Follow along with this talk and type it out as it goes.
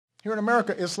Here in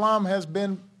America, Islam has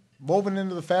been woven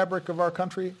into the fabric of our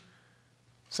country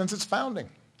since its founding.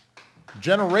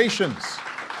 Generations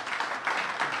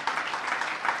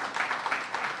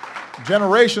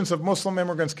of Muslim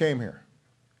immigrants came here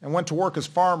and went to work as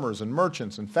farmers and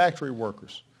merchants and factory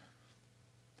workers,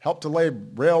 helped to lay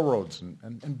railroads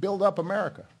and build up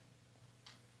America.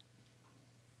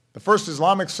 The first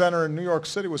Islamic center in New York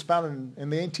City was founded in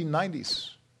the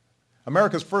 1890s.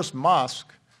 America's first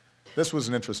mosque, this was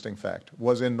an interesting fact,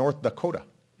 was in North Dakota.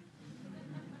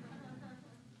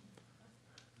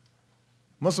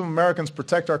 Muslim Americans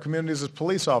protect our communities as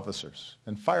police officers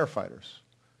and firefighters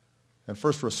and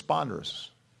first responders,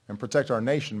 and protect our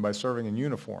nation by serving in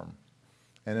uniform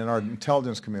and in our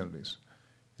intelligence communities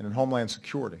and in homeland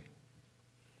security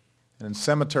and in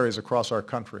cemeteries across our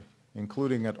country,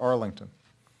 including at Arlington.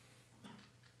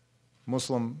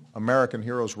 Muslim American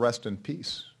heroes rest in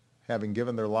peace, having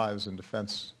given their lives in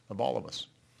defense of all of us.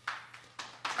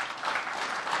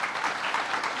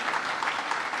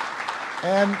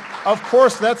 And of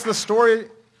course, that's the story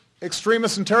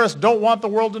extremists and terrorists don't want the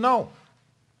world to know.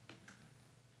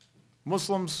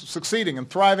 Muslims succeeding and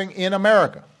thriving in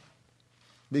America.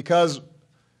 Because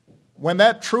when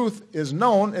that truth is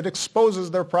known, it exposes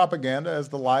their propaganda as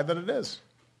the lie that it is.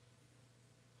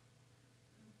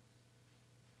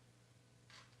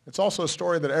 It's also a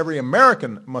story that every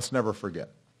American must never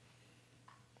forget,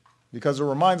 because it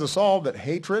reminds us all that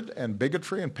hatred and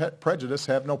bigotry and prejudice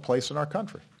have no place in our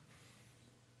country.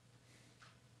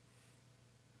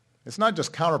 It's not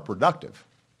just counterproductive.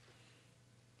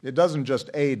 It doesn't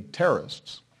just aid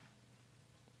terrorists.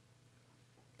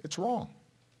 It's wrong.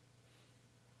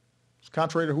 It's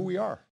contrary to who we are.